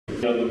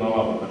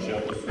dijagonalama. Znači,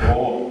 ako su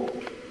ovo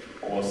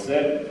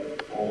ose,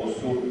 ovo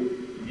su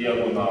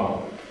dijagonalne.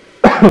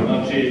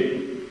 Znači,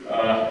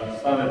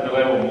 stanete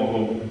levom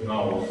nogom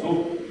na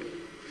osu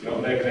i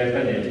onda je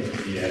kretanje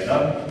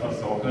 1, pa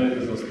se okrenete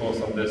za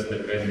 180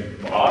 stepeni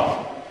 2,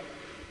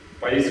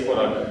 pa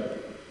iskorak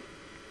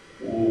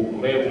u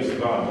levu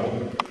stranu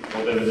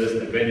od 90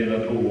 stepeni na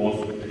drugu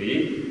osu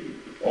 3,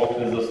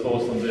 okret za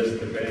 180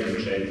 stepeni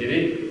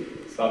 4,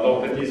 sada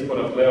opet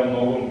iskorak levom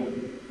nogom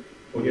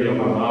po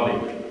dijagonali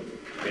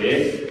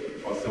 5,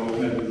 pa se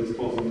okrenete za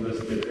 180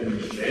 stepeni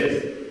 6,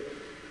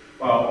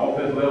 pa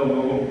opet levom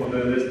nogom po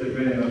 90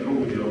 stepeni na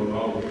drugu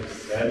dijagonalu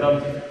 7,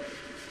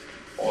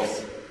 8.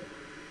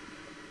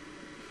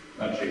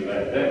 Znači,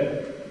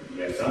 gledajte,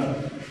 1,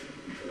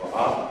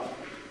 2,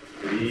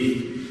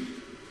 3,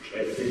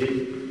 4,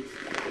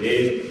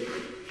 5,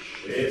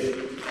 6,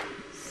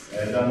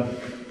 7,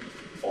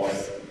 8.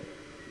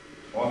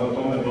 Onda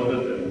tome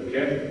dodate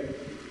ruke,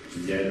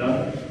 1,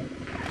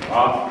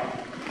 2,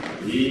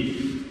 3,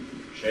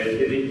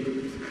 4,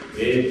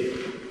 5,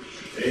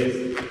 6,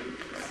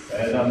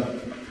 7,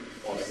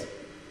 8.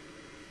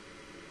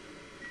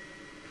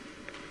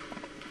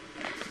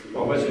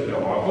 Probaćete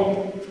ovako,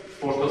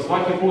 pošto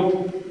svaki put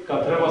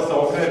kad treba se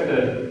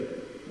okrenete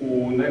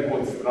u neku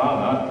od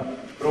strana,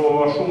 prvo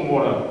vaš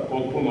mora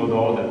potpuno da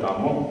ode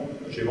tamo,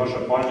 znači vaša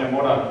pažnja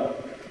mora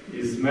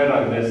iz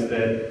smera gde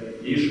ste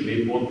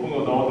išli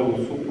potpuno da ode u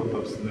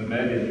suprotan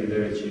smer ili gde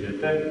već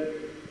idete,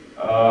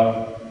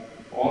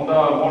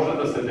 onda može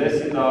da se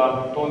desi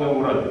da to ne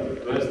uradite,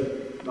 to jest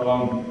da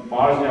vam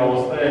pažnja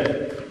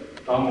ostaje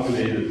tamo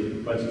gde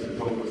idete, pa ćete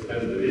to kroz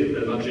test da vidite.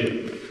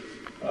 Znači,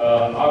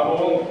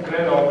 ako on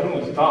krene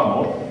okrenut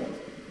tamo,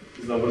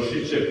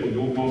 završit će u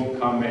dugom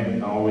kamenu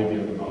na ovoj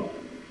dijagonali.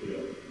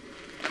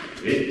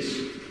 Vić,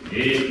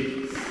 i,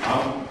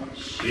 sam,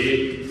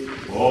 ši,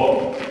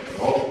 go,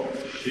 ro,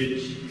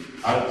 šić,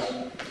 hać.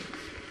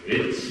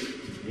 Vić,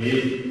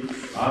 i,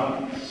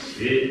 sam,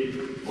 ši,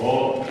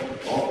 go,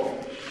 ro,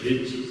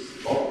 šić,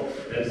 stop,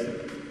 test.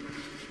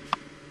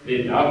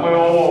 Vidite, ako je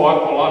ovo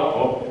ovako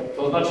lako,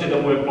 to znači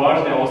da mu je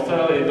pažnja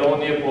ostajala i da on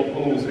nije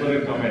potpuno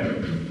usmeren ka meni.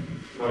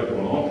 To je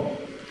ono.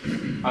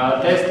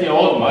 A test je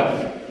odmah,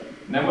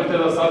 nemojte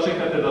da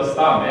sačekate da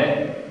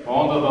stane, pa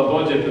onda da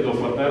dođete do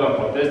partnera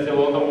pa test, jer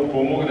onda mu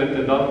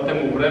pomognete, date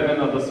mu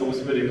vremena da se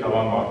usmeri ka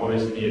vama, ako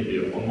već nije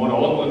bio. On mora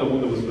odmah da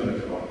bude usmeren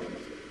ka vama.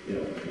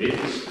 Vić,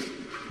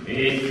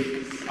 mi,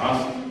 sam,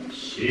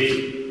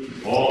 ši,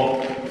 go,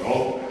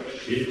 ro,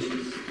 šić,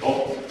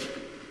 stop.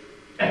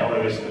 Ovo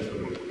je već nešto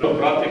drugo.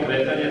 Prati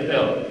kretanje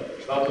tela.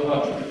 Šta to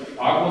znači?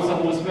 Ako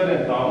sam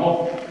usmeren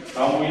tamo,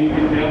 tamo idu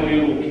i telo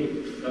i ruke.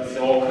 Kad se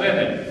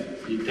okrenem,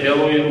 i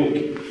telo i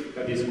ruke.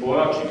 Kad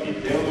iskoračim,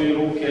 i telo i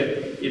ruke,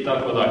 i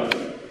tako dalje.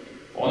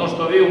 Ono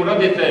što vi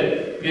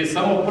uradite, vi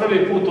samo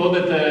prvi put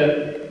odete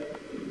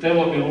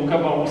telom i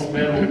rukama u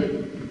smeru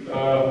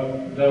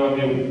da vam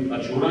je,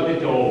 znači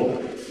uradite ovo.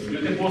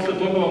 Međutim, posle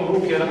toga vam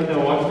ruke rade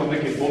ovako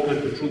neke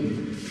pokrete čudne,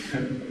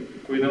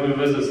 koji nemaju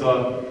veze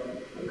sa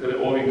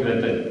ovim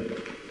kretanjem.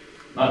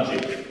 Znači,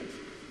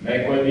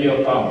 neko je bio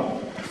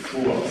tamo,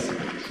 čuvam se,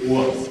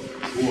 čuvam se,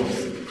 čuvam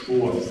se,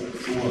 čuvam se,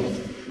 čuvam se,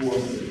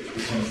 čuvam se,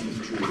 čuvam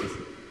se, čuvam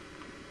se.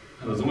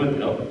 Razumete,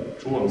 jel?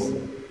 Čuvam se,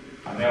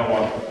 a ne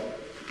ovako.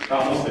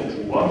 Tamo se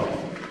čuva,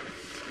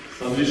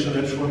 sad više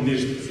ne čuvam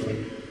ništa, sad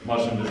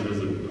mašem bez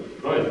veze ruka.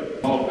 Projete,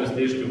 malo pre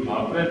ste išli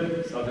unapred,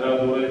 sad treba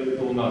da uradite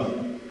to unazad.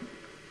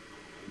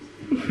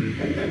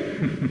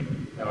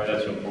 Evo, ja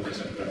ću vam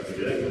pokažem kako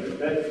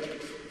gledate.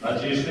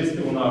 Znači, išli ste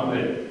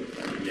unapred.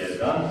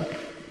 1,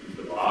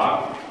 2,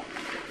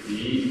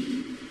 3,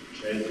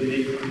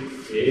 4,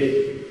 5,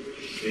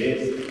 6,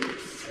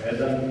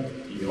 7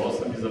 i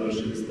 8 i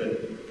završili ste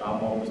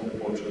tamo ako ste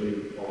počeli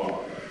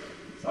ovako.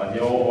 Sad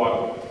je ovo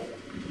ovako.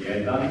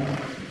 1,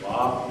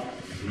 2,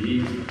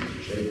 3,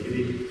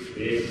 4,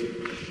 5,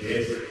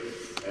 6,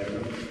 7,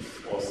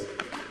 8.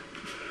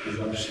 I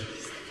završili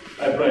ste.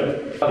 Ajde, brojite.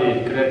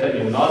 Radi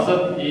kretanje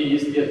unazad i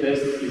isti je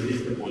test iz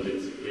iste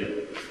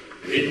pozicije.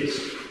 Vić,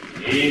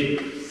 i,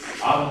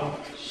 sam,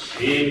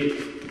 ši,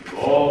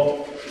 go,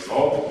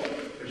 ro.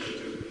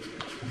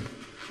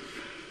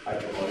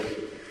 Ajde,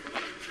 ponoviti.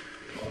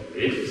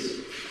 Vić,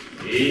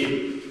 i,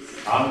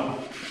 sam,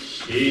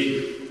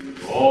 ši,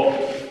 go,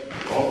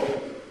 ro,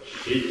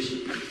 šić,